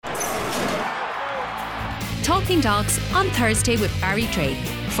Talking Dogs on Thursday with Barry Drake.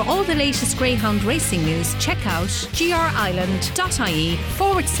 For all the latest greyhound racing news, check out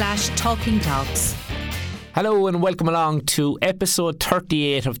grireland.ie/talking dogs. Hello and welcome along to episode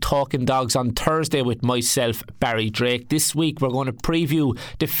 38 of Talking Dogs on Thursday with myself, Barry Drake. This week we're going to preview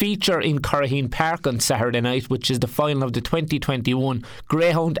the feature in Curraheen Park on Saturday night, which is the final of the 2021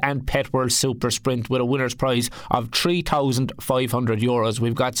 Greyhound and Pet World Super Sprint with a winner's prize of €3,500.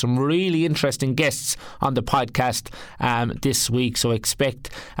 We've got some really interesting guests on the podcast this week, so expect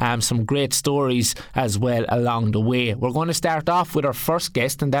some great stories as well along the way. We're going to start off with our first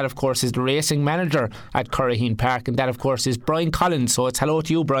guest, and that of course is the racing manager at Curraheen Park, and that of course is Brian Collins. So it's hello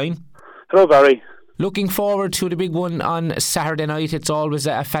to you, Brian. Hello, Barry. Looking forward to the big one on Saturday night. It's always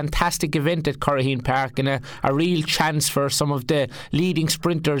a fantastic event at Curraheen Park and a real chance for some of the leading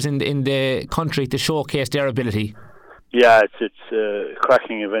sprinters in the country to showcase their ability. Yeah, it's a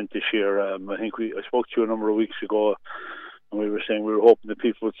cracking event this year. I think I spoke to you a number of weeks ago and we were saying we were hoping that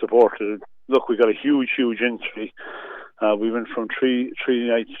people would support it. Look, we got a huge entry. We went from three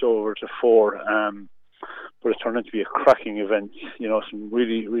nights over to 4. But it turned out to be a cracking event, some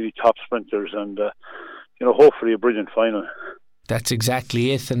really top sprinters and, hopefully a brilliant final. That's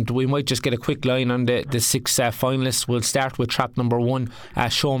exactly it, and we might just get a quick line on the 6 finalists. We'll start with trap number 1,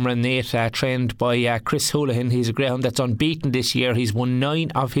 Shomra Nate, trained by Chris Houlihan. He's a greyhound that's unbeaten this year. He's won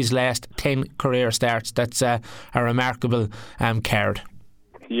 9 of his last 10 career starts. That's a remarkable card.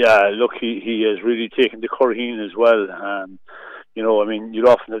 Yeah, look, he has really taken to Curraheen as well. You'd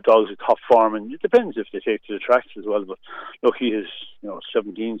often have dogs with top form, and it depends if they take to the tracks as well. But look, he has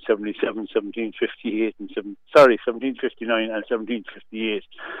 1777, 1758, 1759, and 1758.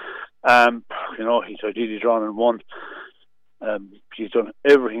 He's ideally drawn and won. He's done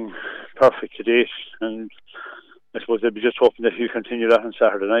everything perfect to date, and I suppose they'd be just hoping that he'll continue that on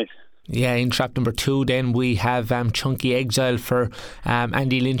Saturday night. Yeah, in trap number 2 then we have Chunky Exile for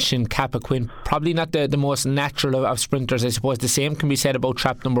Andy Lynch and Kappa Quinn. Probably not the most natural of sprinters. I suppose the same can be said about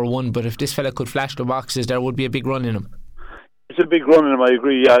trap number 1, but if this fella could flash the boxes, there would be a big run in him. It's a big run in him, I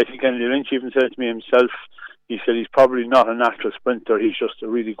agree. Yeah, I think Andy Lynch even said it to me himself. He said he's probably not a natural sprinter. He's just a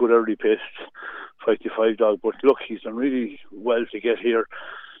really good early paced 5-5 dog. But look, he's done really well to get here.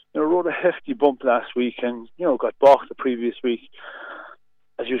 Rode a hefty bump last week and, got balked the previous week.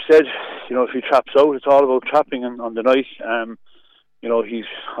 As you said, if he traps out, it's all about trapping on the night. He's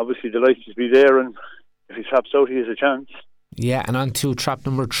obviously delighted to be there, and if he traps out, he has a chance. Yeah, and on to trap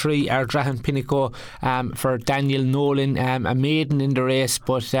number 3, Ardrahan Pinnacle for Daniel Nolan, a maiden in the race,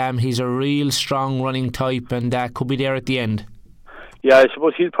 but he's a real strong running type and could be there at the end. Yeah, I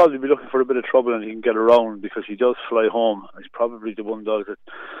suppose he'll probably be looking for a bit of trouble and he can get around because he does fly home. He's probably the one dog that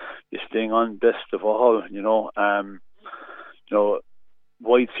is staying on best of all,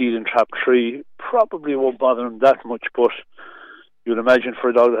 Whitefield in trap 3 probably won't bother him that much, but you'd imagine for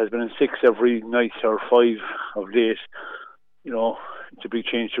a dog that has been in 6 every night or 5 of late, it's a big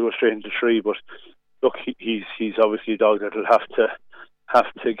change to go straight into 3. But look, he's obviously a dog that will have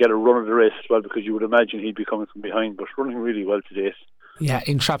to get a run of the race as well, because you would imagine he'd be coming from behind, but running really well today. Yeah,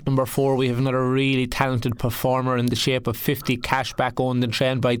 in trap number 4 we have another really talented performer in the shape of 50 Cashback, owned and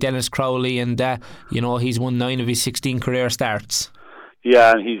trained by Dennis Crowley, and he's won 9 of his 16 career starts.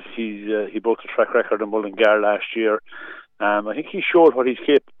 Yeah, and he broke the track record in Mullingar last year. I think he showed what he's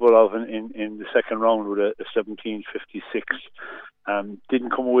capable of in the second round with a 17.56.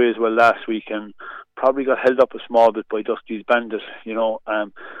 Didn't come away as well last week and probably got held up a small bit by Dusty's Bandit.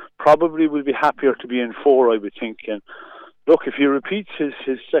 Probably will be happier to be in 4, I would think. And look, if he repeats his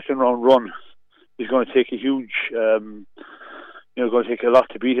second round run, he's going to take a huge, going to take a lot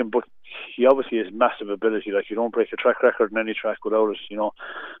to beat him. But he obviously has massive ability. Like, you don't break a track record in any track without it.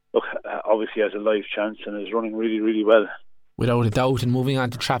 Look, obviously has a live chance and is running really, really well. Without a doubt. And moving on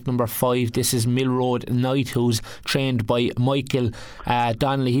to trap number 5, this is Mill Road Knight, who's trained by Michael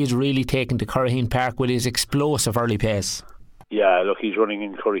Donnelly. He's really taken to Curraheen Park with his explosive early pace. Yeah, look, he's running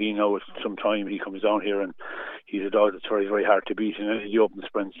in Curraheen now with some time. He comes down here and he's a dog that's very, very hard to beat in any of the open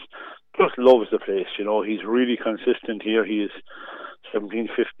sprints. Plus loves the place, He's really consistent here. He is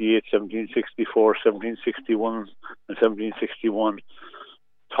 1758, 1764, 1761 and 1761.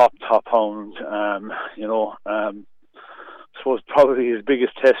 Top hound. I suppose probably his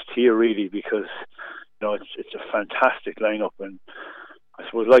biggest test here, really, because it's a fantastic lineup, and I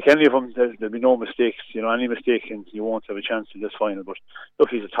suppose like any of them, there'll be no mistakes. Any mistake and you won't have a chance in this final. But look,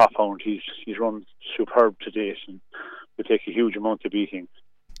 he's a top hound. He's run superb to date, and will take a huge amount of beating.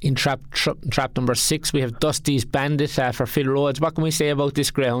 In trap number 6 we have Dusty's Bandit for Phil Rhodes. What can we say about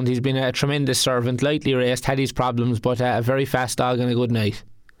this greyhound? He's been a tremendous servant, lightly raced, had his problems, but a very fast dog and a good night.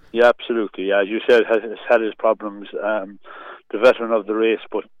 Yeah, absolutely. Yeah, as you said, has had his problems. The veteran of the race,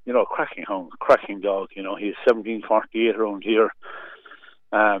 but cracking hound, cracking dog. He's 1748 around here.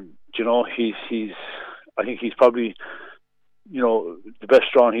 He's. I think he's probably, the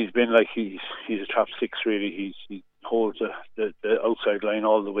best drawn he's been. Like he's a top six really. He holds the outside line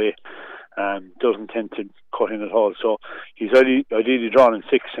all the way. Doesn't tend to cut in at all. So he's ideally drawn in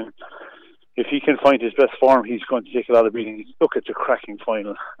six, and if he can find his best form, he's going to take a lot of beating. Look, it's a cracking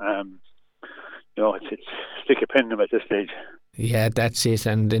final. It's stick a pin in him at this stage. Yeah, that's it.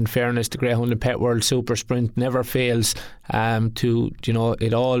 And in fairness, the Greyhound and Pet World Super Sprint never fails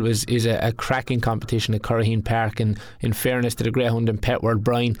it always is a cracking competition at Curraheen Park. And in fairness to the Greyhound and Pet World,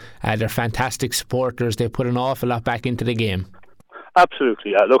 Brian, they're fantastic supporters. They put an awful lot back into the game.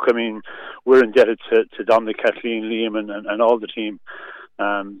 Absolutely. Look, I mean, we're indebted to Dominic, Kathleen, Liam and all the team.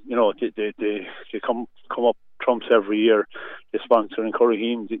 They come up trumps every year. They sponsor in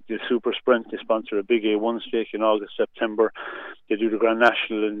Curraheen the Super Sprint. They sponsor a big A1 stake in August, September. They do the Grand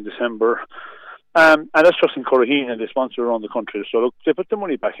National in December. And that's just in Curraheen, and they sponsor around the country. So look, they put the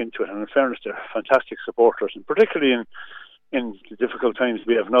money back into it, and in fairness, they're fantastic supporters, and particularly in the difficult times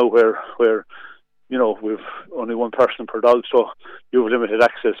we have now where we've only one person per dog, so you have limited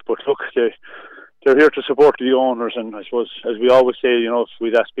access. But look, they're here to support the owners, and I suppose, as we always say,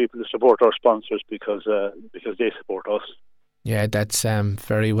 we'd ask people to support our sponsors because they support us. Yeah, that's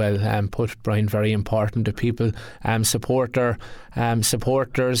very well put, Brian. Very important to people support their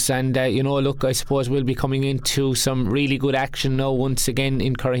supporters. And look, I suppose we'll be coming into some really good action now once again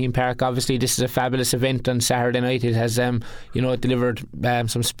in Curraheen Park. Obviously, this is a fabulous event on Saturday night. It has delivered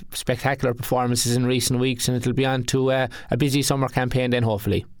some spectacular performances in recent weeks, and it'll be on to a busy summer campaign then,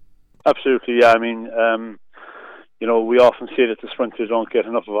 hopefully. Absolutely, yeah. I mean, we often say that the sprinters don't get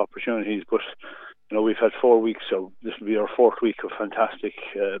enough of opportunities, but we've had 4 weeks, so this will be our fourth week of fantastic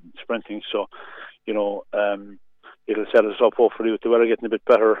sprinting. So, it'll set us up hopefully with the weather getting a bit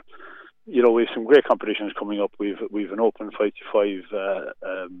better. We have some great competitions coming up. We've an open 5-to-5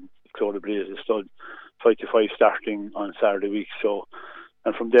 Clodagh Blaze stud 5-to-5 starting on Saturday week. So,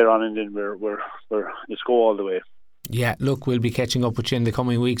 and from there on in, then we're let's go all the way. Yeah, look, we'll be catching up with you in the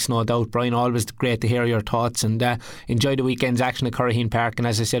coming weeks, no doubt. Brian, always great to hear your thoughts, and enjoy the weekend's action at Curraheen Park. And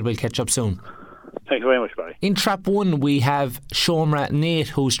as I said, we'll catch up soon. Thank you very much, Barry. In Trap 1 we have Shomra Nate,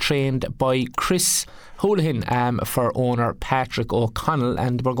 who's trained by Chris Houlihan for owner Patrick O'Connell,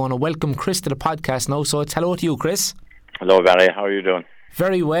 and we're going to welcome Chris to the podcast now. So it's hello to you, Chris. Hello, Barry. How are you doing?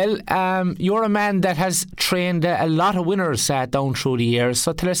 Very well. You're a man that has trained a lot of winners down through the years,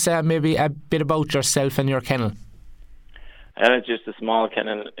 so tell us maybe a bit about yourself and your kennel. It's just a small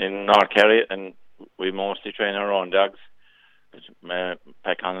kennel in North Kerry, and we mostly train our own dogs.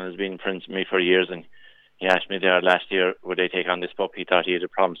 Pat Conlon has been friends with me for years, and he asked me there last year would I take on this pup. He thought he had a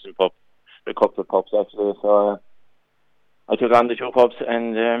promising pup, a couple of pups actually. So I took on the 2 pups,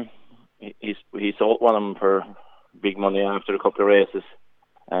 and he sold one of them for big money after a couple of races.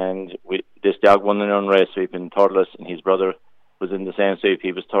 And this dog won an race sweep in Thurles, and his brother was in the same sweep.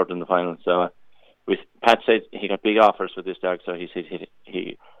 He was third in the final. So Pat said he got big offers for this dog, so he said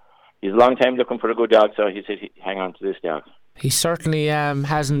he's a long time looking for a good dog, so he said he'd hang on to this dog. He certainly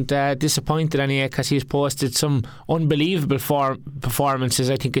hasn't disappointed any yet, because he's posted some unbelievable performances.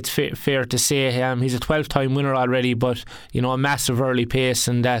 I think it's fair to say he's a 12-time winner already, but a massive early pace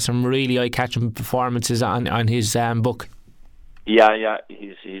and some really eye-catching performances on his book. Yeah,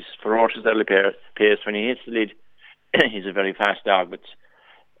 he's ferocious early pace. When he hits the lead, he's a very fast dog, but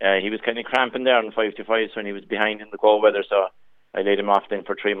he was kind of cramping there on 5-to-5 when he was behind in the cold weather, so I laid him off then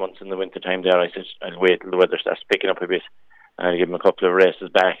for 3 months in the winter time there. I said I'll wait till the weather starts picking up a bit, and I'll give him a couple of races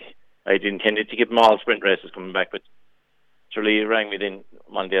back. I'd intended to give him all sprint races coming back, but Charlie rang me then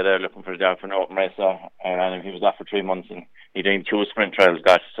one day there looking for a dog for an open race, so I ran him. He was off for 3 months, and he did 2 sprint trials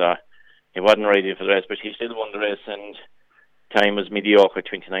so he wasn't ready for the race, but he still won the race, and time was mediocre,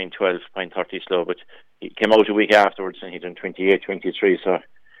 29:12, 0.30 slow, but he came out a week afterwards and he done 28:23, so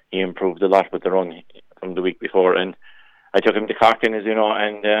he improved a lot with the run from the week before. And I took him to Corkin, as you know,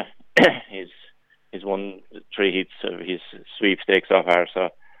 and he's won 3 heats of his sweepstakes so far, so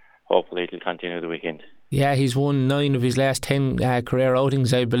hopefully it'll continue the weekend. Yeah, he's won 9 of his last 10 career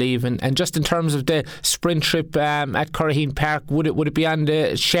outings, I believe. And just in terms of the sprint trip at Curraheen Park, would it be on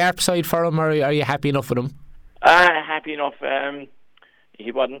the sharp side for him, or are you happy enough with him? Happy enough.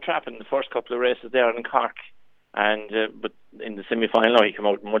 He wasn't trapping the first couple of races there in Cork, and but in the semi-final he came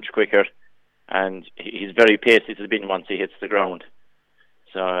out much quicker, and he's very pacey to the bin once he hits the ground.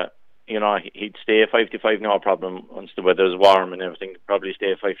 So he'd stay at 5-to-5 no problem once the weather's warm and everything. Probably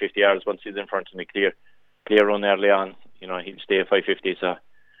stay at 550 yards once he's in front of me clear run early on. He'd stay at 550. So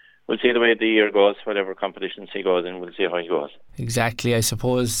we'll see the way the year goes. Whatever competitions he goes in, we'll see how he goes. Exactly. I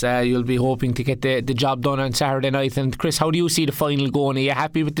suppose you'll be hoping to get the job done on Saturday night. And Chris, how do you see the final going? Are you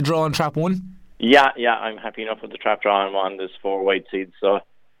happy with the draw on Trap 1? Yeah, I'm happy enough with the trap draw on 1. There's 4 white seeds, so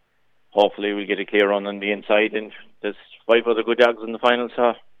hopefully we'll get a clear run on the inside. And there's 5 other good dogs in the final,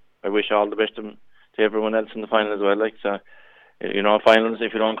 so I wish all the best to everyone else in the final as well. So, finals,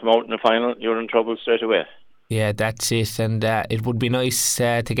 if you don't come out in the final, you're in trouble straight away. Yeah, that's it. And it would be nice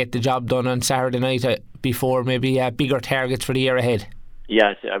to get the job done on Saturday night before maybe bigger targets for the year ahead.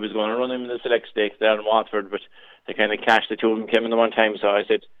 Yeah, I was going to run him in the select stakes there in Watford, but they kind of clashed. The two of them came in the one time, so I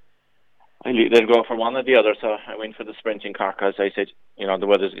said they'll go for one or the other. So I went for the sprint in Cork, because I said, the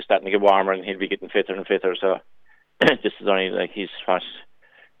weather's starting to get warmer and he'll be getting fitter and fitter. So this is only he's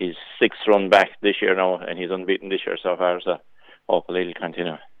 6th run back this year now, and he's unbeaten this year so far. So hopefully he'll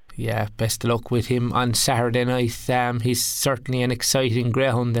continue. Yeah, best of luck with him on Saturday night. He's certainly an exciting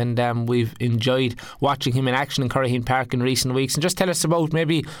greyhound, and we've enjoyed watching him in action in Curraheen Park in recent weeks. And just tell us about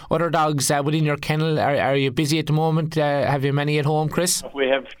maybe other dogs within your kennel. Are you busy at the moment? Have you many at home, Chris? We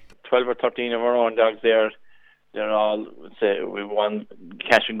have 12 or 13 of our own dogs there. They're all, we won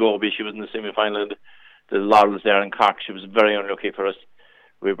Cash and Goby. She was in the semi-final. The Laurels there in Cork. She was very unlucky for us.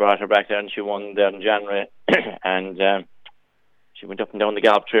 We brought her back there and she won there in January. And she went up and down the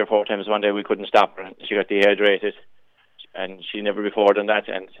gallop 3 or 4 times one day. We couldn't stop her. She got dehydrated, and she never before done that.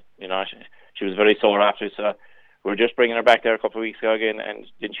 And she was very sore after. So we were just bringing her back there a couple of weeks ago again, and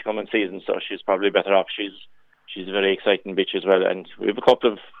didn't she come in season? So she's probably better off. She's a very exciting bitch as well. And we have a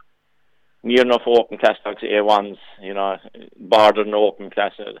couple of near enough open class dogs, A1s, bordering open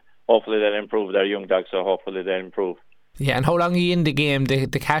class. Hopefully they'll improve. They're young dogs, so hopefully they'll improve. Yeah, and how long are you in the game?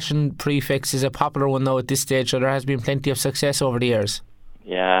 The Cashin prefix is a popular one now at this stage, so there has been plenty of success over the years.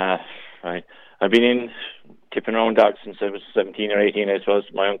 Yeah, right. I've been in tipping around dogs since I was 17 or 18, I suppose.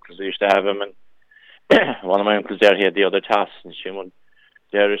 My uncles used to have them, and one of my uncles there, he had the other toss, and she won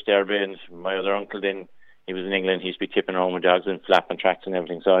the Irish Derby, and my other uncle then, he was in England, he used to be tipping around with dogs and flapping tracks and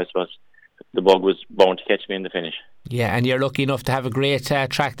everything, so I suppose the bug was bound to catch me in the finish. Yeah, and you're lucky enough to have a great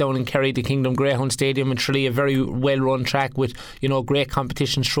track down in Kerry, the Kingdom Greyhound Stadium, and Tralee, a very well-run track with, great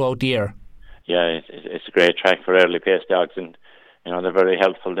competitions throughout the year. Yeah, it's a great track for early pace dogs, and, they're very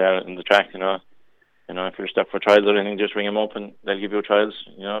helpful there in the track, if you're stuck for trials or anything, just ring them up and they'll give you trials,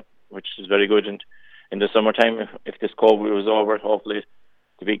 which is very good. And in the summertime, if this COVID was over, hopefully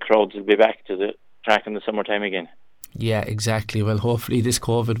the big crowds will be back to the track in the summertime again. Yeah, exactly. Well, hopefully this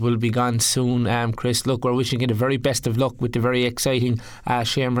COVID will be gone soon. Chris, look, we're wishing you the very best of luck with the very exciting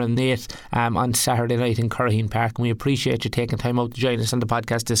Shamer and Nate on Saturday night in Curraheen Park, and we appreciate you taking time out to join us on the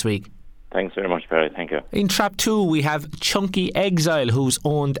podcast this week. Thanks very much, Barry. Thank you. In Trap 2, we have Chunky Exile, who's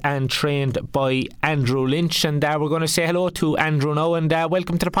owned and trained by Andrew Lynch, and we're going to say hello to Andrew now, and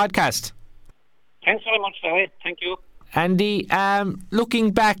welcome to the podcast. Thanks very much, Barry. Thank you. Andy,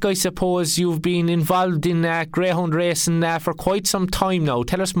 looking back, I suppose you've been involved in greyhound racing for quite some time now.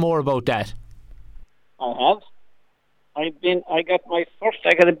 Tell us more about that. I have. I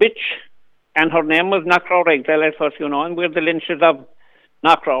got a bitch, and her name was Knockroad Exile at first, and we're the Lynches of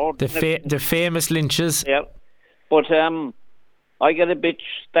Knockroad. The famous Lynches. Yeah. But I got a bitch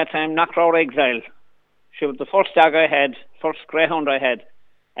that time, Knockroad Exile. She was the first dog I had, first greyhound I had,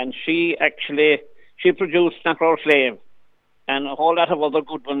 and she produced Knockroad Slave and a whole lot of other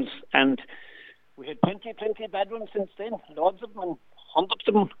good ones, and we had plenty bad ones since then, loads of them and hundreds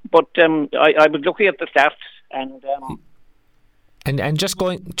of them, but I was lucky at the start, and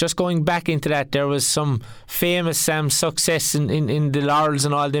just going back into that, there was some famous success in the Laurels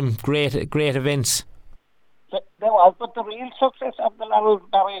and all them great events. There was, but the real success of the Laurels,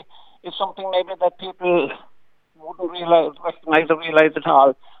 Barry, is something maybe that people wouldn't recognise or realise at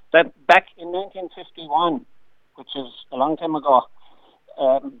all. That back in 1951, which is a long time ago,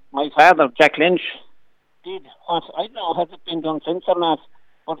 my father, Jack Lynch, did what, I don't know, has it been done since or not,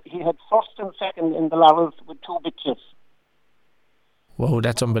 but he had first and second in the Laurels with 2 bitches. Whoa,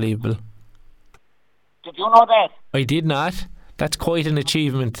 that's unbelievable. Did you know that? I did not. That's quite an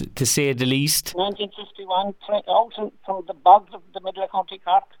achievement, to say the least. 1951, out from the bogs of the middle of County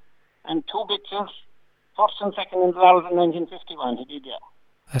Cork, and 2 bitches, first and second in the Laurels in 1951, he did, yeah.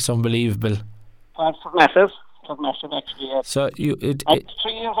 That's unbelievable. Well, it was massive actually. Yeah. So I was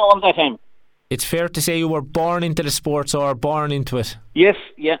 3 years old that time. It's fair to say you were born into the sports or born into it. Yes,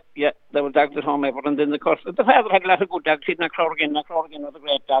 yeah. There were dogs at home, and then of course the father had a lot of good dogs. He had Knockroad was a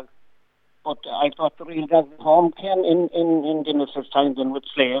great dog. But I thought the real dogs at home came in Guinness's time then with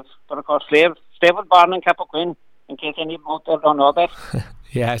Slaves. But of course Slave was born in Cappoquin, in case any out there don't know that.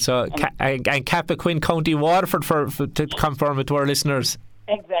 Yeah, so and Cappoquin, County Waterford, to confirm it to our listeners.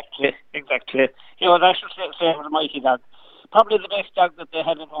 Exactly. actually. He was actually a mighty dog. Probably the best dog that they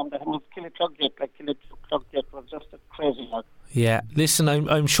had at home. That was Killyplugjet. Like Killyplugjet was just a crazy dog. Yeah, listen,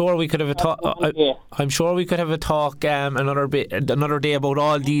 I'm sure we could have a talk. I'm sure we could have a talk another day about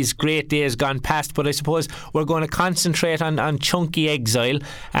all these great days gone past. But I suppose we're going to concentrate on Chunky Exile,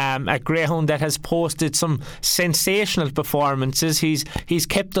 a greyhound that has posted some sensational performances. He's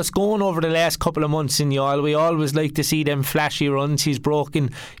kept us going over the last couple of months in Youghal. We always like to see them flashy runs. He's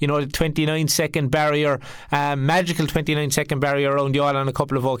broken, the 29-second barrier, magical 29-second barrier around Youghal on a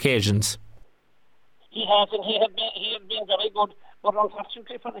couple of occasions. He has, and he had been very good, but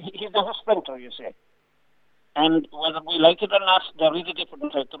unfortunately, he's not a sprinter, you see. And whether we like it or not, there is a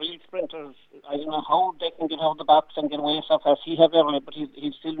difference. Like the real sprinters, I don't know how they can get out of the box and get away so fast. He have early, but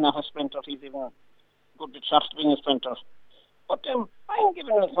he's still not a sprinter. He's even good at shots being a sprinter. But I'm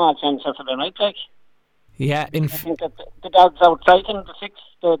giving him a small chance Saturday night, like. Yeah, I think that the dogs outside him,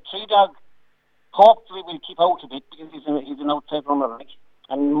 the 3 dog, hopefully will keep out of it because he's an outside runner, like,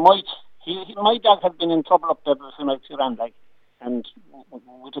 and my dog had been in trouble up there the few nights he ran, like, and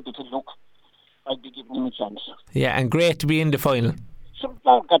with a bit of luck, I'd be giving him a chance. Yeah, and great to be in the final. Some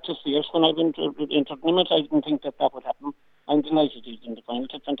dog got to see us when I entered Limit. I didn't think that would happen. I'm delighted he's in the final.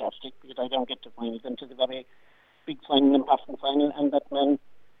 It's fantastic because I don't get to finals into the very big final, important final, and that man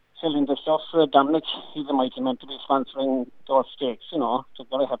selling the stuff, Dominic, he's a mighty man to be sponsoring those stakes, so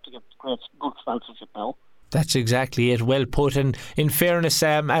I have to get great good sponsorship now. That's exactly it. Well put. And in fairness,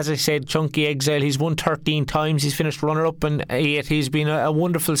 as I said, Chunky Exile, he's won 13 times. He's finished runner-up in 8. He's been a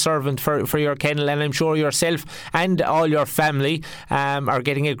wonderful servant for your kennel, and I'm sure yourself and all your family are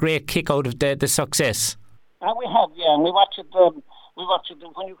getting a great kick out of the success. We have, yeah. And we watch it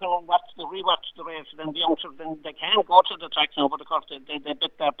when you can rewatch the race. Then the youngsters, then they can't go to the track now, but of course they bet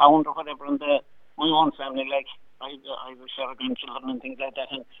their pound or whatever, and my own family, like, I will share grandchildren and things like that,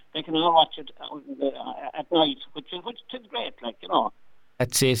 and they can all watch it at night, which is great, like,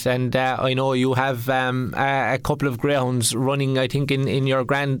 That's it, and I know you have a couple of greyhounds running, I think, in your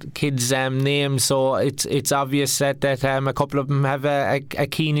grandkids' names, so it's obvious that a couple of them have a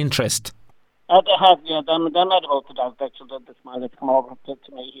keen interest. They have, yeah. They're mad about the dogs, actually. The smile that come over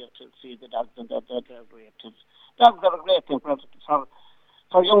to me here to see the dogs, and they're great. Dogs are a great thing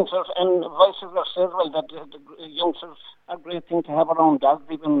for youngsters, and vice versa as well, that the youngsters are a great thing to have around dogs,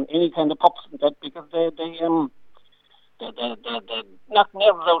 even any kind of pups and that, because they knock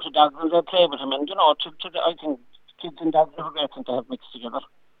nerves out of dogs and they play with them, and I think kids and dogs are a great thing to have mixed together.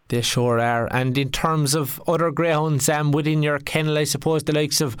 They sure are. And in terms of other greyhounds within your kennel, I suppose the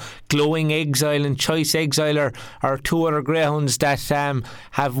likes of Glowing Exile and Choice Exile are 2 other greyhounds that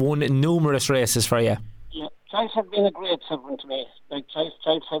have won numerous races for you. Yeah, Choice has been a great servant to me. Like, Choice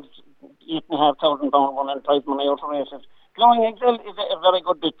has £8,500 won and prize money out of races. Glowing Exile is a very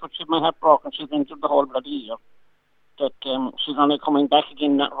good bit, but she might have broken. She's injured the whole bloody year. That she's only coming back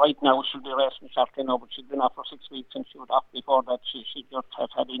again right now. She'll be racing Saturday now, but she's been off for 6 weeks, and she was off before that. She just has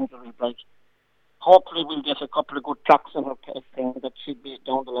had injuries. Like, hopefully we'll get a couple of good tracks in her thing that she'd be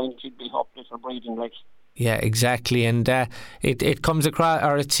down the line. She'd be hopeless for breeding, like. Yeah, exactly, and it comes across,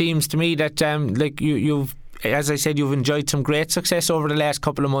 or it seems to me that like you've, as I said, you've enjoyed some great success over the last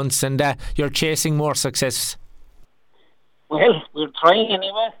couple of months, and you're chasing more success. Well, we're trying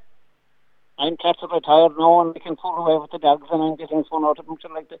anyway. I'm catching retired now, and I can fool away with the dogs, and I'm getting fun out of them. So,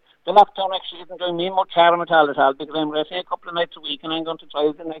 like, the lockdown actually isn't doing me much harm at all, because I'm racing a couple of nights a week, and I'm going to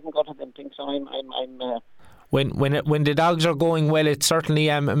trials, and I can go to them things. So I'm when the dogs are going well, it certainly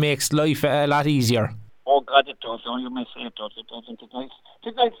makes life a lot easier. Oh God, it does. Oh, you may say it does. It doesn't. It's nice.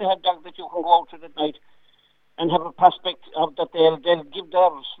 It's nice to have dogs that you can go out to at night and have a prospect of that they'll give their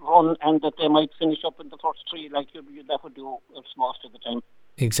run, and that they might finish up in the first 3, like that would do most of the time.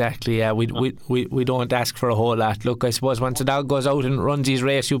 Exactly, yeah. We don't ask for a whole lot. Look, I suppose once a dog goes out and runs his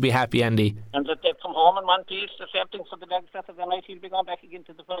race, you'll be happy, Andy. And that they've come home in one piece. The same thing for the dog Saturday night. He'll be going back again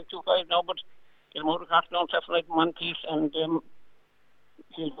to the 525 now, but he'll move across down Saturday night in one piece, and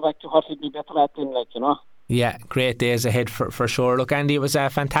he'll go back to what he'd be better at then, like, Yeah, great days ahead for sure. Look, Andy, it was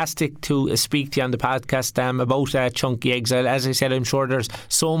fantastic to speak to you on the podcast about Chunky Exile. As I said, I'm sure there's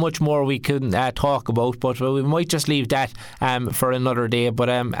so much more we can talk about, but we might just leave that for another day. But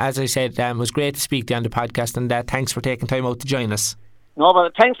as I said, it was great to speak to you on the podcast, and thanks for taking time out to join us. No,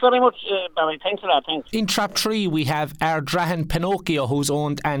 but thanks very much, Barry. Thanks a lot. Thanks. In Trap 3, we have Ardrahan Pinocchio, who's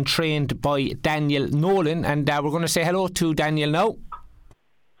owned and trained by Daniel Nolan, and we're going to say hello to Daniel now.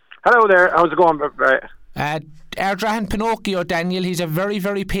 Hello there. How's it going, Barry? Ardrahan Pinocchio, Daniel, he's a very,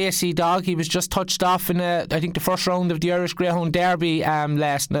 very pacey dog. He was just touched off in I think the first round of the Irish Greyhound Derby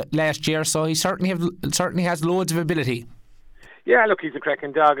last year, so he certainly has loads of ability. Yeah, look, he's a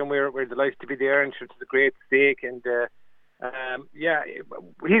cracking dog, and we're delighted to be there, and it's a great stake, and yeah,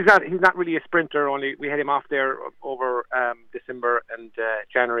 he's not really a sprinter. Only we had him off there over December and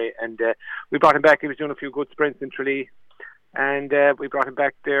January, and we brought him back. He was doing a few good sprints in Tralee, and we brought him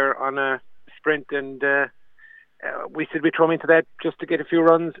back there on a sprint, and we said we'd throw him into that just to get a few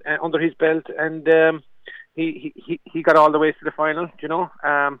runs under his belt, and he got all the way to the final. You know,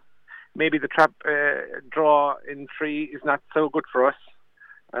 maybe the trap draw in 3 is not so good for us.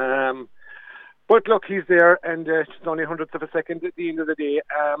 But look, he's there, and it's only hundredths of a second at the end of the day.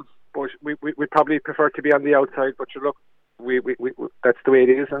 But we probably prefer to be on the outside. But look, we that's the way it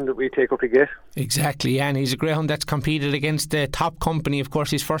is, and we take what we get. Exactly, and he's a greyhound that's competed against the top company. Of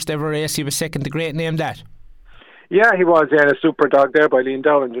course, his first ever race, he was second to Great Name That. Yeah, he was. Yeah, a super dog there by Liam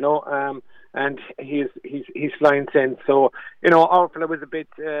Dowland, you know. And he's flying sense. So, you know, our fella was a bit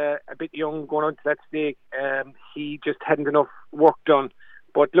young going on to that stake. He just hadn't enough work done.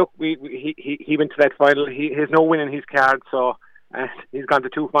 But look, he went to that final. He has no win in his card, so he's gone to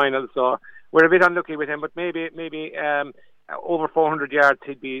 2 finals. So we're a bit unlucky with him. But maybe over 400 yards,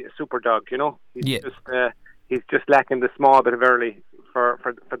 he'd be a super dog. You know, he's just lacking the small bit of early for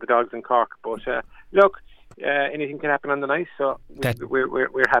the dogs in Cork. But look. Anything can happen on the night, so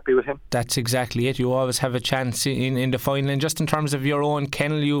we're happy with him. That's exactly it. You always have a chance in the final. And just in terms of your own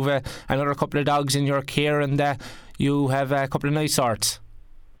kennel, you've another couple of dogs in your care, and you have a couple of nice sorts.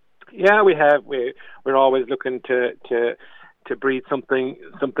 Yeah, we have. We're always looking to breed some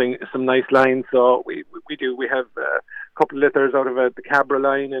nice lines. So we do. We have a couple of litters out of the Cabra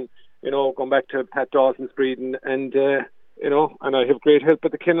line, and you know, going back to Pat Dawson's breeding, and you know, and I have great help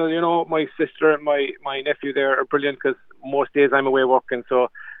at the kennel. You know, my sister and my nephew there are brilliant, because most days I'm away working, so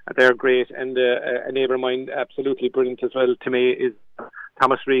they're great. And a neighbour of mine, absolutely brilliant as well to me, is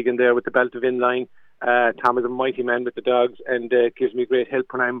Thomas Regan there with the Belt of Inline. Tom is a mighty man with the dogs, and gives me great help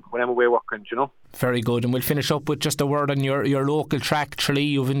when I'm away working, you know. Very good. And we'll finish up with just a word on your local track, Tralee.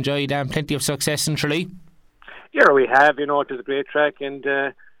 You've enjoyed plenty of success in Tralee. Yeah, we have. You know, it is a great track, and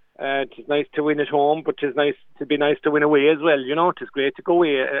it's nice to win at home, but it's nice to win away as well. You know, it's great to go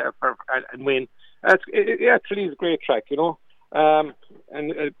away and win. Actually, it's a great track. You know, and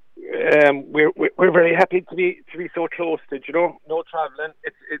we're very happy to be so close to it. You know, no travelling.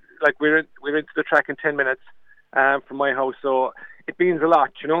 It's like we're into the track in 10 minutes from my house, so it means a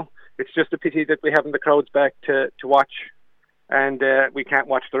lot. You know, it's just a pity that we haven't the crowds back to watch, and we can't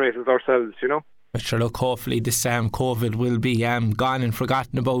watch the races ourselves. You know. But sure, look, hopefully this COVID will be gone and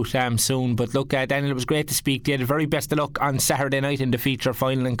forgotten about soon. But look, Daniel, it was great to speak to you. The very best of luck on Saturday night in the feature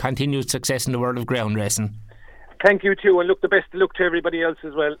final, and continued success in the world of ground racing. Thank you too, and look, the best of luck to everybody else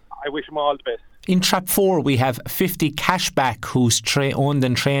as well. I wish them all the best. In Trap 4 we have 50 Cashback, who's owned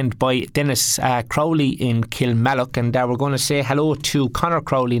and trained by Dennis Crowley in Kilmallock, and we're going to say hello to Conor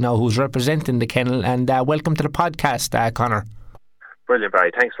Crowley now, who's representing the kennel, and welcome to the podcast, Conor. Brilliant,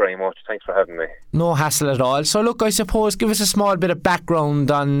 Barry. Thanks very much. Thanks for having me. No hassle at all. So look, I suppose give us a small bit of background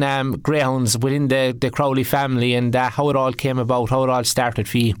on greyhounds within the Crowley family, and how it all came about, how it all started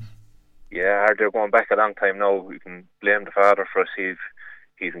for you. Yeah, they're going back a long time now. We can blame the father for us.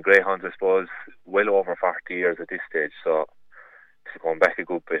 He's in greyhounds, I suppose, well over 40 years at this stage, so it's going back a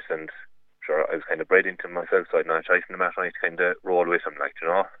good bit, and sure, I was kind of bred into him myself, so I'd not choice in the matter, to kind of roll with him, like, you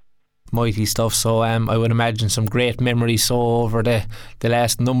know. Mighty stuff. So I would imagine some great memories over the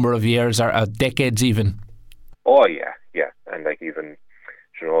last number of years, or decades even. Oh yeah, and like, even,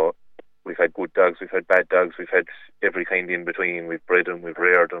 you know, we've had good dogs, we've had bad dogs, we've had every kind in between. We've bred them, we've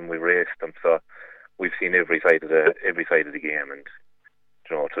reared them, we've raced them, so we've seen every side of the game, and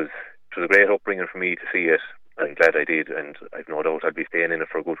you know, it was a great upbringing for me to see it. I'm glad I did, and I've no doubt I'll be staying in it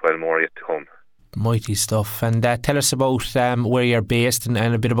for a good while more yet to come. Mighty stuff. And tell us about where you're based, and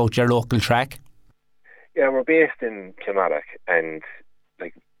a bit about your local track. Yeah, we're based in Kilmallock, and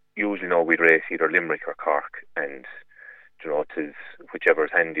like, usually now we'd race either Limerick or Cork, and you know, it is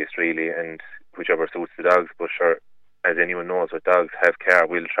whichever's handiest really, and whichever suits the dogs. But sure, as anyone knows, with dogs have car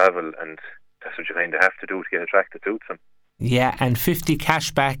will travel, and that's what you kind of have to do to get a track that suits them. Yeah, and 50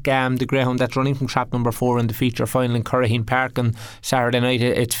 Cashback, the greyhound that's running from trap number 4 in the feature final in Curraheen Park on Saturday night.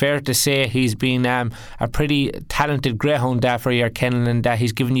 It's fair to say he's been a pretty talented greyhound for your kennel, and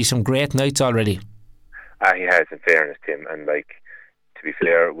he's given you some great nights already. He has, in fairness to him, and like, to be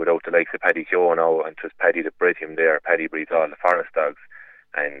fair, without the likes of Paddy Keogh now, and it was Paddy that bred him there. Paddy breeds all the forest dogs,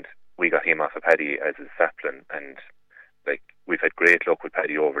 and we got him off of Paddy as a sapling, and like, we've had great luck with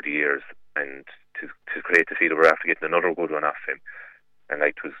Paddy over the years, and it's great to see that we're after getting another good one off him. And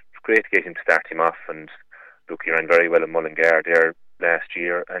like, it was great to get him to start him off, and look, he ran very well in Mullingar there last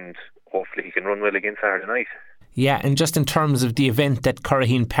year, and hopefully he can run well again Saturday night. Yeah, and just in terms of the event at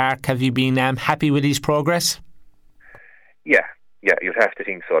Curraheen Park, have you been happy with his progress? Yeah, you'd have to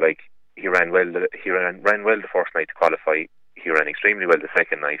think so. Like, he ran well the first night to qualify. He ran extremely well the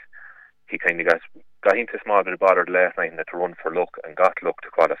second night. He kind of got into a small bit of bother the last night and had to run for luck and got luck to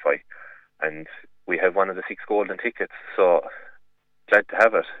qualify. And we have one of the 6 golden tickets, so glad to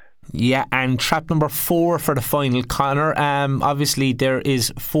have it. Yeah, and trap number 4 for the final, Conor. Obviously, there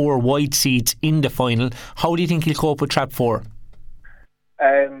is 4 wide seats in the final. How do you think he'll cope with trap 4?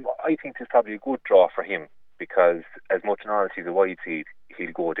 I think it's probably a good draw for him, because as much as he's a wide seat,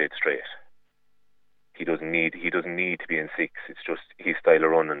 he'll go dead straight. He doesn't need to be in 6. It's just his style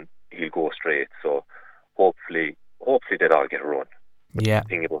of running. He'll go straight. So hopefully they'll all get a run. Yeah. The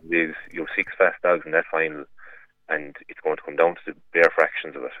thing about it is, you have 6 fast dogs in that final, and it's going to come down to the bare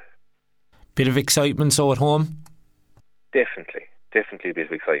fractions of it. Bit of excitement so at home? Definitely a bit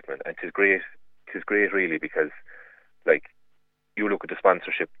of excitement, and it's great really, because like, you look at the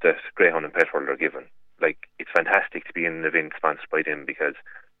sponsorship that Greyhound and Pet World are given. Like, it's fantastic to be in an event sponsored by them, because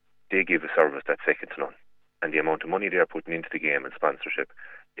they give a service that's second to none, and the amount of money they're putting into the game and sponsorship,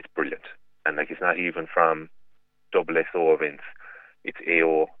 it's brilliant. And like, it's not even from double SO events, it's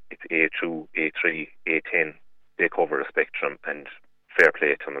AO, it's A2, A3, A10. They cover a spectrum, and fair play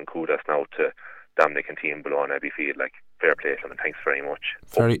to them, and kudos now to Dominic and team below on Abbeyfield. Like, fair play to them, and thanks very much.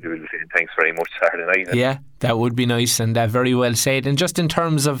 We will be saying thanks very much Saturday night. Yeah, that would be nice, and very well said. And just in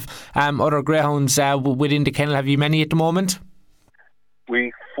terms of other greyhounds within the kennel, have you many at the moment?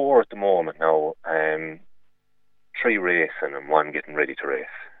 We 4 at the moment now. 3 racing and 1 getting ready to race,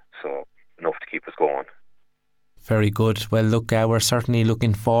 so enough to keep us going. Very good. Well, look, we're certainly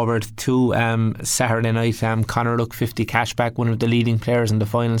looking forward to Saturday night. Conor Luck 50 cashback, one of the leading players in the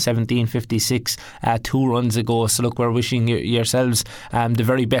final, 17.56 2 runs ago. So look, we're wishing yourselves the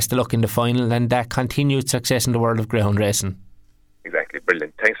very best of luck in the final, and continued success in the world of greyhound racing. Exactly,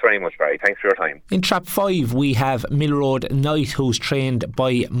 brilliant. Thanks very much, Barry. Thanks for your time. In trap 5 we have Millroad Knight, who's trained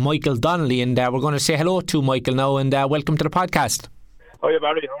by Michael Donnelly, and we're going to say hello to Michael now, and welcome to the podcast. Hiya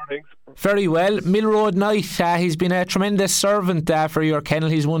Barry, how are things? Very well. Millroad Knight, he's been a tremendous servant for your kennel.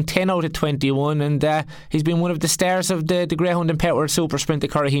 He's won 10 out of 21, and he's been one of the stars of the Greyhound and Pet World Super Sprint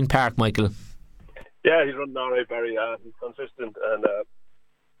at Curraheen Park, Michael. Yeah, he's running alright, Barry. He's consistent, and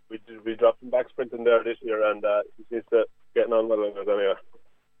we dropped him back sprinting there this year, and he seems to getting on well in it anyway.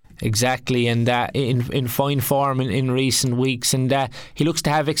 Exactly, and in fine form in recent weeks, and he looks to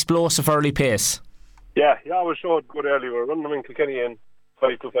have explosive early pace. Yeah, he always showed good early. We were running him in Kilkenny in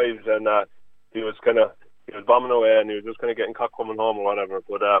 5-5s, and he was bombing away, and he was just kind of getting cock coming home or whatever.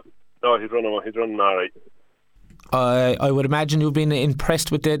 But no, he's running all right. I would imagine you've been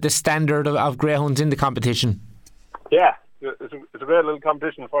impressed with the standard of greyhounds in the competition. Yeah, it's a great little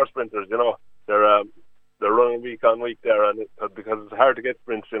competition for sprinters. You know, they're running week on week there, and because it's hard to get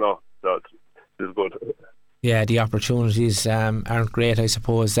sprints, you know, so it's good. Yeah, the opportunities aren't great, I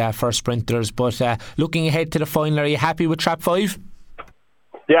suppose, for sprinters. But looking ahead to the final, are you happy with trap 5?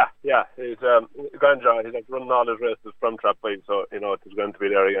 Yeah, he's grand job. He's running all his races from trap 5, so you know it's going to be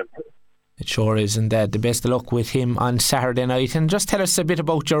there again. It sure is, and the best of luck with him on Saturday night. And just tell us a bit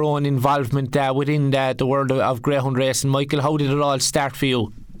about your own involvement within the world of greyhound racing, Michael. How did it all start for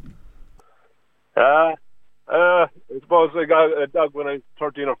you? I suppose I got a dog when I was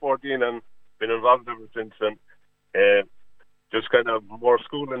 13 or 14, and been involved ever since, and just kind of more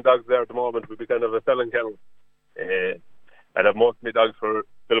schooling dogs there at the moment. We'd be kind of a selling kennel. I'd have most of my dogs for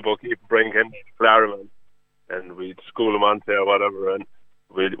Philip O'Keefe, Brian Kennedy, Clariman, and we'd school them onto or whatever, and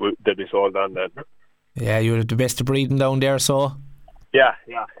they'd be sold on then. Yeah, you're the best of breeding down there, so? Yeah.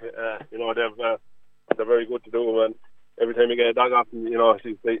 You know, they're very good to do them, and every time you get a dog off them, you know, it's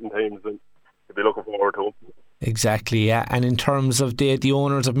exciting times, and you'd be looking forward to them. Exactly, yeah. And in terms of the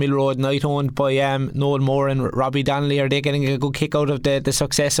owners of Millroad Knight, owned by Noel Moore and Robbie Donnelly, are they getting a good kick out of the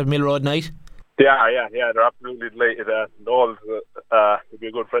success of Millroad Knight? Yeah, they're absolutely delighted. Noel's he'd be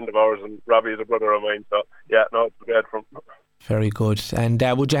a good friend of ours, and Robbie is a brother of mine, so yeah, no, it's great from. Very good. And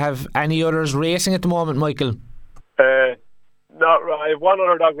would you have any others racing at the moment, Michael? No, I have one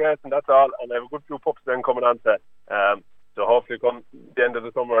other dog racing, that's all, and I have a good few pups then coming on to. So hopefully come the end of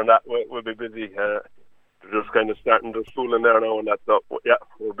the summer and that we'll be busy. They're just kind of starting to school in there now and that, so yeah,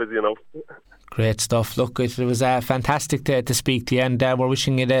 we're busy enough. Great stuff. Look, it was fantastic to speak to you, and we're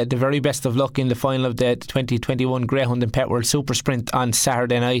wishing you the very best of luck in the final of the 2021 Greyhound and Pet World Super Sprint on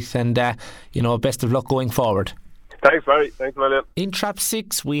Saturday night, and best of luck going forward. Thanks, Barry. Thanks a million. In trap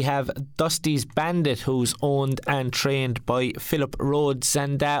 6 we have Dusty's Bandit, who's owned and trained by Philip Rhodes,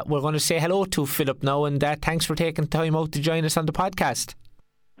 and we're going to say hello to Philip now, and thanks for taking time out to join us on the podcast.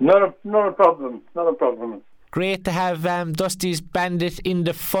 Not a problem. great to have Dusty's Bandit in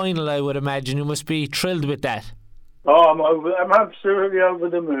the final, I would imagine. You must be thrilled with that. Oh, I'm absolutely over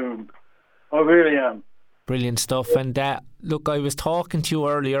the moon. I really am. Brilliant stuff. And look, I was talking to you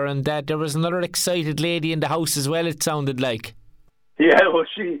earlier, and there was another excited lady in the house as well, it sounded like. Yeah, well,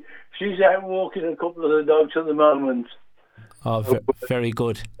 she's out walking a couple of the dogs at the moment. Oh, very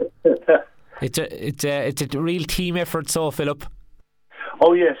good. It's a real team effort, so Philip.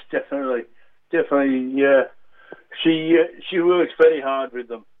 Oh yes, definitely, yeah. She works very hard with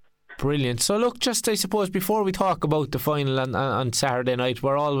them. Brilliant. So look, just I suppose before we talk about the final on Saturday night,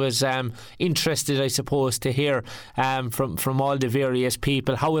 we're always interested, I suppose, to hear from all the various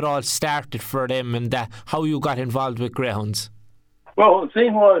people how it all started for them and how you got involved with greyhounds. Well, the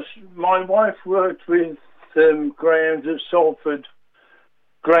thing was, my wife worked with greyhounds at Salford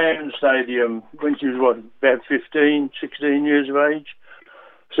Greyhound Stadium when she was about 15, 16 years of age.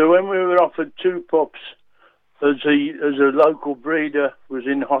 So when we were offered two pups, as a local breeder was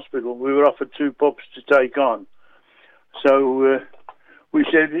in hospital, we were offered two pups to take on. So we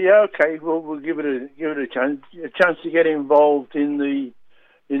said, yeah, okay, well, we'll give it a chance to get involved in the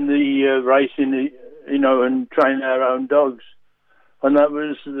racing, and train our own dogs. And that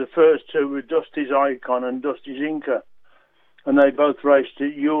was the first two were Dusty's Icon and Dusty's Inca, and they both raced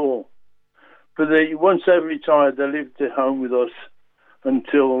at Youghal. But once they retired, they lived at home with us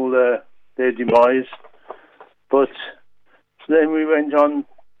until their demise. But then we went on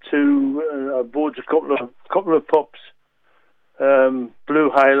to bought a couple of pups,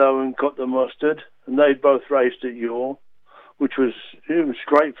 Blue Halo and Cut the Mustard, and they both raced at Youghal, which was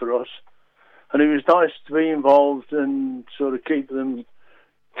great for us, and it was nice to be involved and sort of keep them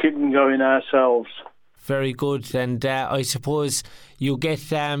going ourselves. Very good, and I suppose you get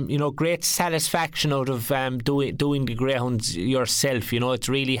great satisfaction out of doing the greyhounds yourself. It's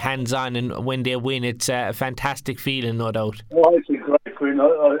really hands-on, and when they win, it's a fantastic feeling, no doubt. Oh, it's a great win.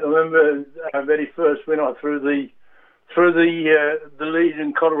 I remember our very first win. I threw the lead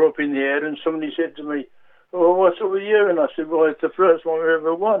and cut her up in the air, and somebody said to me, "Oh, what's up with you?" And I said, "Well, it's the first one we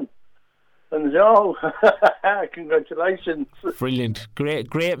ever won." And they said, "Oh, congratulations!" Brilliant,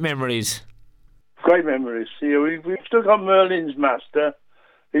 great memories. Great memories. Yeah, we've still got Merlin's Master.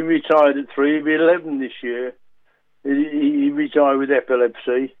 He retired at 3. He'll be 11 this year. He retired with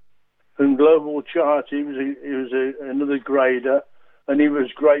epilepsy. And Global Chart, he was another grader, and he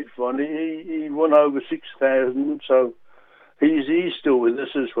was great fun. He won over 6,000, so he's still with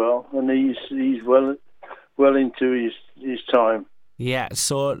us as well, and he's well into his time. Yeah,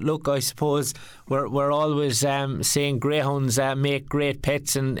 so look, I suppose we're always saying greyhounds make great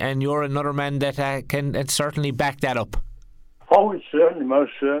pets, and you're another man that can certainly back that up. Oh,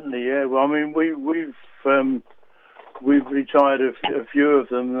 most certainly, yeah. Well, I mean, we've retired a few of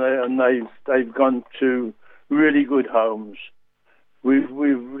them, and they've gone to really good homes. We've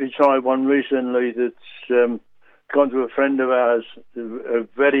retired one recently that's gone to a friend of ours, a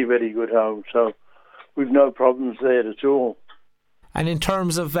very, very good home. So we've no problems there at all. And in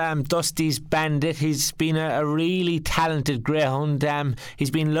terms of Dusty's Bandit, he's been a really talented greyhound.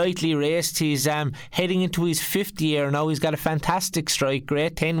 He's been lightly raced. He's heading into his 5th year now. He's got a fantastic strike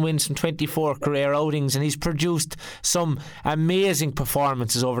rate, 10 wins from 24 career outings, and he's produced some amazing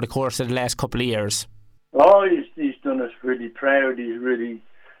performances over the course of the last couple of years. Oh, he's done us really proud. He's really,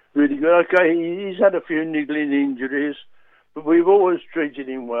 really good. Okay, he's had a few niggling injuries, but we've always treated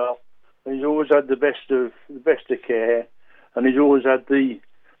him well. He's always had the best of care. And he's always had the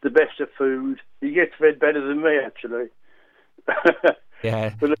best of food. He gets fed better than me, actually.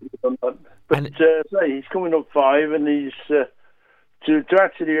 Yeah. Believe it or not. But he's coming up 5, and he's to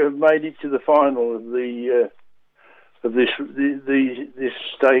actually have made it to the final of this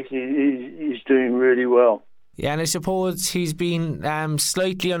stake. He's doing really well. Yeah, and I suppose he's been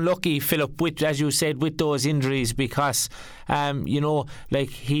slightly unlucky, Philip, with, as you said, with those injuries, because I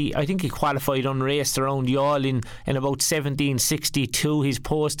think he qualified unraced around Youghal in about 1762. He's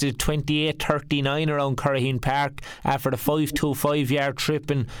posted 28.39 around Curraheen Park for the 525-yard trip,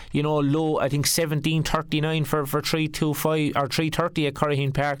 and low, I think 17.39 for 325 or 330 at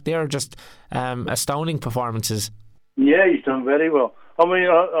Curraheen Park. They're just astounding performances. Yeah, he's done very well. I mean,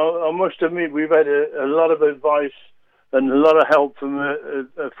 I must admit, we've had a lot of advice and a lot of help from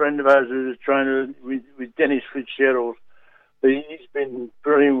a friend of ours who's a trainer with Dennis Fitzgerald. He's been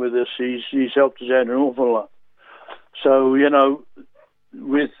brilliant with us. He's helped us out an awful lot. So,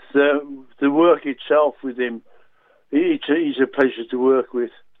 with the work itself with him, he's a pleasure to work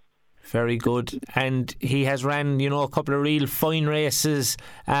with. Very good. And he has ran, a couple of real fine races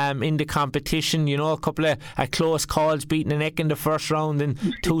in the competition, a couple of close calls, beating the neck in the first round and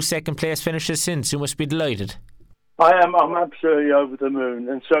 2 second place finishes since. You must be delighted. I'm absolutely over the moon,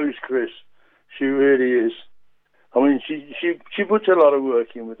 and so is Chris. She really is. I mean, she puts a lot of work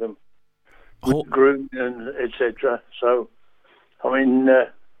in with them, with groom and etc. So, I mean,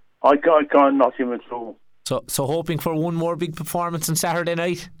 I can't knock him at all. So hoping for one more big performance on Saturday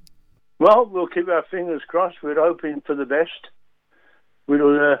night? Well, we'll keep our fingers crossed. We're hoping for the best.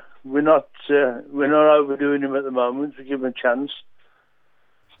 We're not overdoing him at the moment. We give him a chance.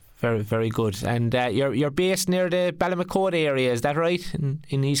 Very, very good. And you're based near the Ballymacoda area, is that right?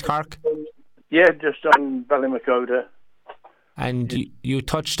 In East Cork? Yeah, just on Ballymacoda. And you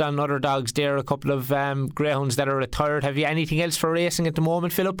touched on other dogs there, a couple of greyhounds that are retired. Have you anything else for racing at the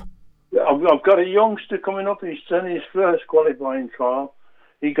moment, Philip? I've got a youngster coming up. He's done his first qualifying trial.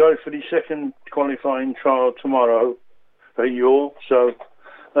 He goes for the second qualifying trial tomorrow at York. So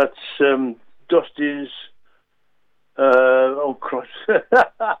that's Dusty's. Oh, cross.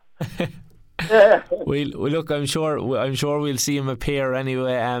 Well, look, I'm sure we'll see him appear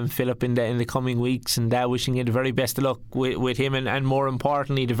anyway, Philip, in the coming weeks, and wishing you the very best of luck with him, and more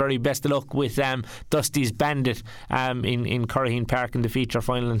importantly, the very best of luck with Dusty's Bandit in Curraheen Park in the feature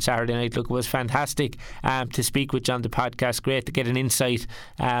final on Saturday night. Look, it was fantastic to speak with you on the podcast. Great to get an insight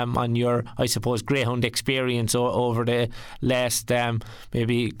on your, I suppose, greyhound experience over the last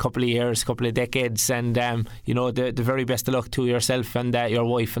maybe couple of years, couple of decades, and the very best of luck to yourself and your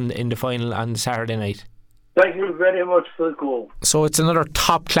wife in the final on Saturday night. Thank you very much for the call. So it's another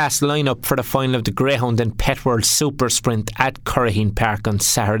top class lineup for the final of the Greyhound and Pet World Super Sprint at Curraheen Park on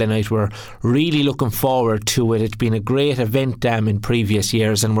Saturday night. We're really looking forward to it. It's been a great event in previous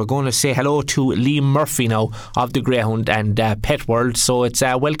years, and we're going to say hello to Liam Murphy now of the Greyhound and Pet World. So it's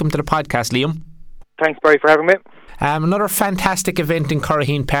welcome to the podcast, Liam. Thanks, Barry, for having me. Another fantastic event in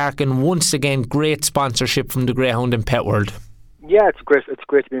Curraheen Park, and once again great sponsorship from the Greyhound and Pet World. Yeah, it's great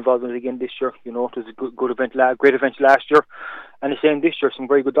to be involved in it again this year. It was a good event, great event last year, and the same this year. Some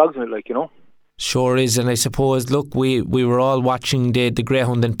very good dogs in it, Sure is, and I suppose, look, we were all watching the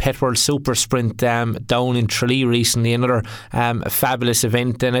Greyhound and Pet World Super Sprint down in Tralee recently, another fabulous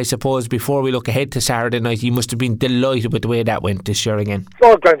event, and I suppose before we look ahead to Saturday night, you must have been delighted with the way that went this year again.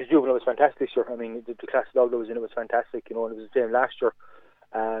 Oh, Grand Juvenile was fantastic this year. I mean, the class dog that was in it was fantastic, and it was the same last year.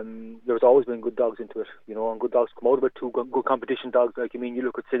 There's always been good dogs into it, and good dogs come out of it too. Good competition dogs. You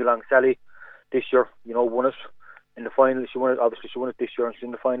look at Sing Along Sally this year, won it in the final. She won it this year, and she's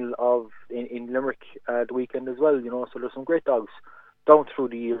in the final in Limerick the weekend as well. So there's some great dogs down through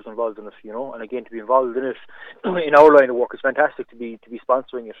the years involved in it, and again, to be involved in it in our line of work is fantastic to be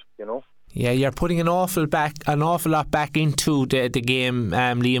sponsoring it, Yeah, you're putting an awful lot back into the game,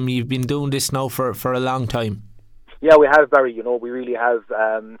 Liam. You've been doing this now for a long time. Yeah, we have, Barry. We really have.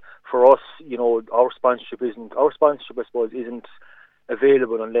 For us, our sponsorship, I suppose, isn't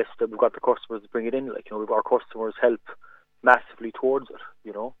available unless we've got the customers to bring it in. Our customers help massively towards it.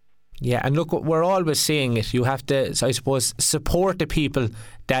 Yeah, and look, we're always saying it. You have to, I suppose, support the people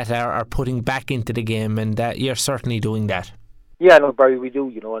that are putting back into the game, and you're certainly doing that. Yeah, no, Barry, we do.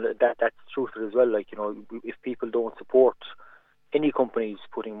 And that's the truth of it as well. If people don't support any companies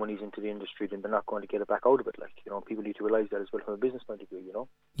putting monies into the industry, then they're not going to get it back out of it. People need to realise that as well from a business point of view,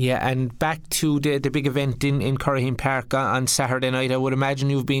 Yeah, and back to the big event in Curraheen Park on Saturday night. I would imagine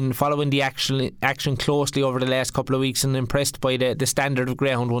you've been following the action closely over the last couple of weeks and impressed by the standard of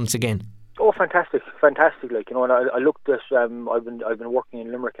greyhound once again. Oh, fantastic! And I looked at. I've been working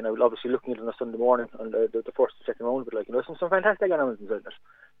in Limerick, and I was obviously looking at it on a Sunday morning on the first and second round. But some fantastic animals inside it,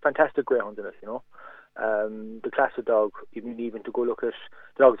 fantastic greyhounds in it. The class of dog, even to go look at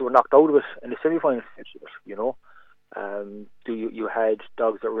the dogs that were knocked out of it in the semi-final stage, you had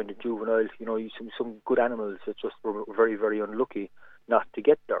dogs that were in the juvenile, some good animals that just were very, very unlucky not to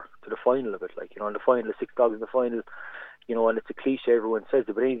get there to the final of it. In the final, the 6 dogs in the final, and it's a cliche everyone says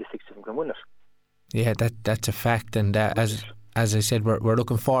it, but any of the 6 of them can win it. Yeah, that's a fact, and as I said, we're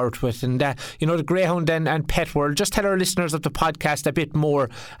looking forward to it. And the Greyhound and Pet World, just tell our listeners of the podcast a bit more,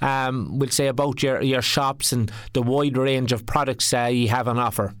 we'll say, about your shops and the wide range of products you have on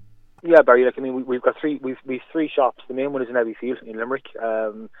offer. Yeah, Barry, we've got we've 3 shops. The main one is in Abbeyfield in Limerick.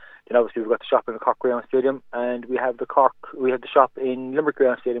 Then obviously we've got the shop in the Cork Greyhound Stadium, and we have the shop in Limerick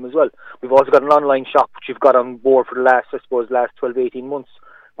Greyhound Stadium as well. We've also got an online shop which we've got on board for the last 12-18 months,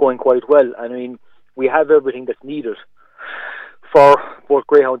 going quite well. We have everything that's needed for both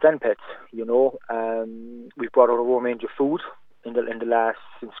greyhounds and pets. We've brought out a whole range of food in the last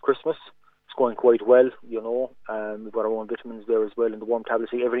since Christmas. It's going quite well, you know. We've got our own vitamins there as well, and the warm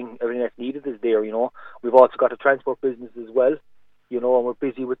tablets. Everything that's needed is there, you know. We've also got a transport business as well, you know, and we're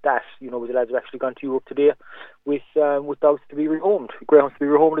busy with that. You know, the lads have actually gone to Europe today with dogs to be rehomed, greyhounds to be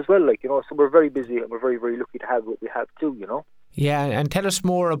rehomed as well, like, you know. So we're very busy, and we're very, very lucky to have what we have too, you know. Yeah, and tell us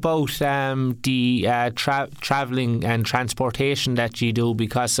more about the travelling and transportation that you do,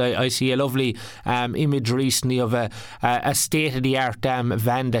 because I see a lovely image recently of a state-of-the-art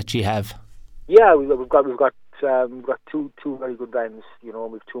van that you have. Yeah, we've got two very good vans, you know.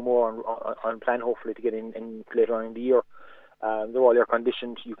 We've two more on plan, hopefully, to get in later on in the year. They're all air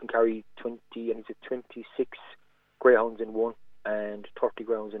conditioned. You can carry 26 greyhounds in one and 30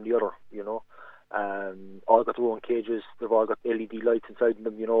 greyhounds in the other, you know. All got their own cages. They've all got LED lights inside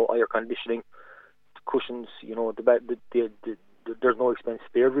them, you know, air conditioning, cushions, you know. There's no expense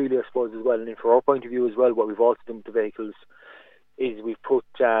spared, really, I suppose, as well. And then from our point of view as well, what we've also done with the vehicles is we've put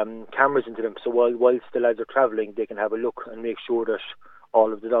cameras into them, so whilst the lads are travelling, they can have a look and make sure that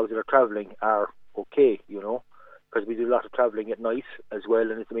all of the dogs that are travelling are okay, you know, because we do a lot of travelling at night as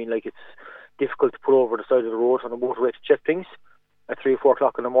well, and it's difficult to pull over the side of the road on a motorway to check things at 3 or 4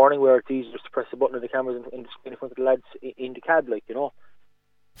 o'clock in the morning, where it's easier to press a button of the cameras in the screen in front of the lads in the cab, like, you know.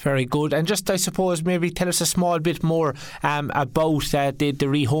 Very good. And just, I suppose, maybe tell us a small bit more about the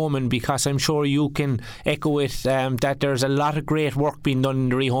rehoming, because I'm sure you can echo it, that there's a lot of great work being done in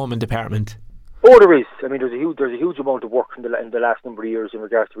the rehoming department. Oh, there is. I mean, there's a huge amount of work in the last number of years in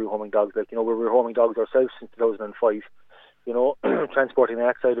regards to rehoming dogs. Like, you know, we're rehoming dogs ourselves since 2005. You know, transporting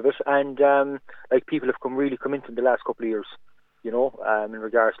that side of it, and like, people have come into the last couple of years. You know, in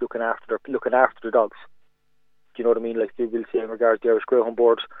regards to looking after the dogs. Do you know what I mean? Like, they will say in regards to the Irish Greyhound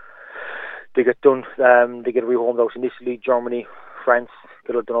Board, they get done. They get rehomed out in Italy, Germany, France,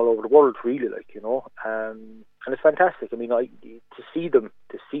 get it done all over the world, really. Like, you know, and it's fantastic. I mean, to see them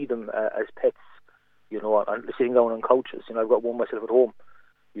as pets, you know, and sitting down on couches. You know, I've got one myself at home.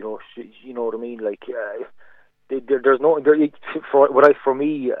 You know, you know what I mean? Like, for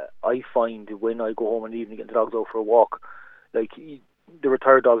me, I find when I go home in the evening, get the dogs out for a walk, like, the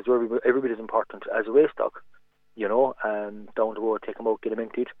retired dogs are every bit as important as a race dog, you know. Down the road, take them out, get them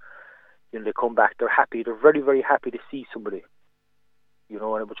emptied. You know, they come back, they're happy. They're very, very happy to see somebody, you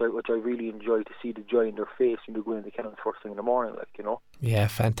know, and which I really enjoy, to see the joy in their face when they go in the kennels first thing in the morning, like, you know. Yeah,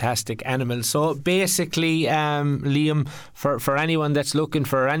 fantastic animals. So basically, Liam, for anyone that's looking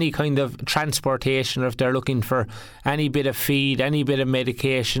for any kind of transportation, or if they're looking for any bit of feed, any bit of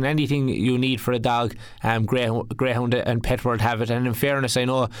medication, anything you need for a dog, Greyhound and Pet World have it. And in fairness, I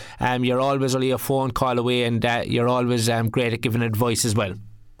know you're always only a phone call away, and you're always great at giving advice as well.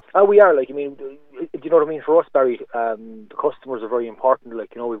 We are, like, I mean, do you know what I mean? For us, Barry, the customers are very important.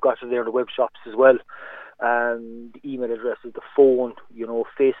 Like, you know, we've got it there in the web shops as well. The email addresses, the phone, you know,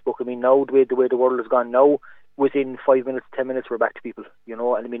 Facebook. I mean, now the way the world has gone now, within 5 minutes, 10 minutes, we're back to people, you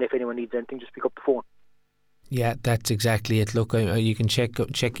know. And I mean, if anyone needs anything, just pick up the phone. Yeah, that's exactly it. Look, you can check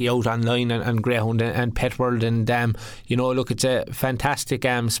you out online and Greyhound and Pet World, and you know, look, it's a fantastic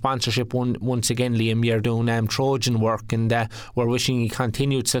sponsorship once again, Liam. You're doing Trojan work, and we're wishing you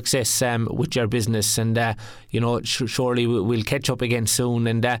continued success with your business, and you know, surely we'll catch up again soon.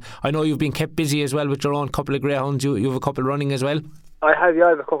 And I know you've been kept busy as well with your own couple of greyhounds. You have a couple running as well. I have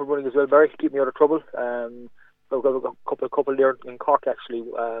a couple running as well, Barry, to keep me out of trouble. I've got a couple there in Cork, actually.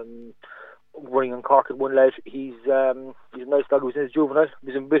 Running in Cork at one lad. He's a nice dog. He was in his juvenile.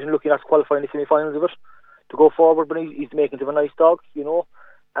 He's been looking at qualifying the semi-finals of it to go forward, but he's making it a nice dog, you know.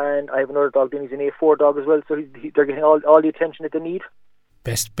 And I have another dog then. He's an A4 dog as well, so they're getting all the attention that they need.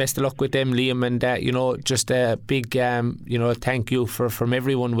 Best of luck with them, Liam, and you know, just a big you know, thank you from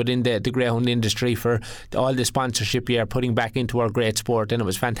everyone within the greyhound industry for all the sponsorship you are putting back into our great sport, and it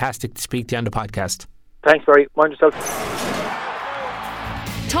was fantastic to speak to you on the podcast. Thanks, Barry. Mind yourself.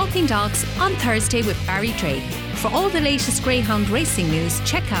 Talking Dogs on Thursday with Barry Drake. For all the latest greyhound racing news,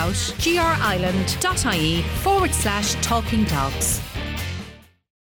 check out grireland.ie/talking dogs.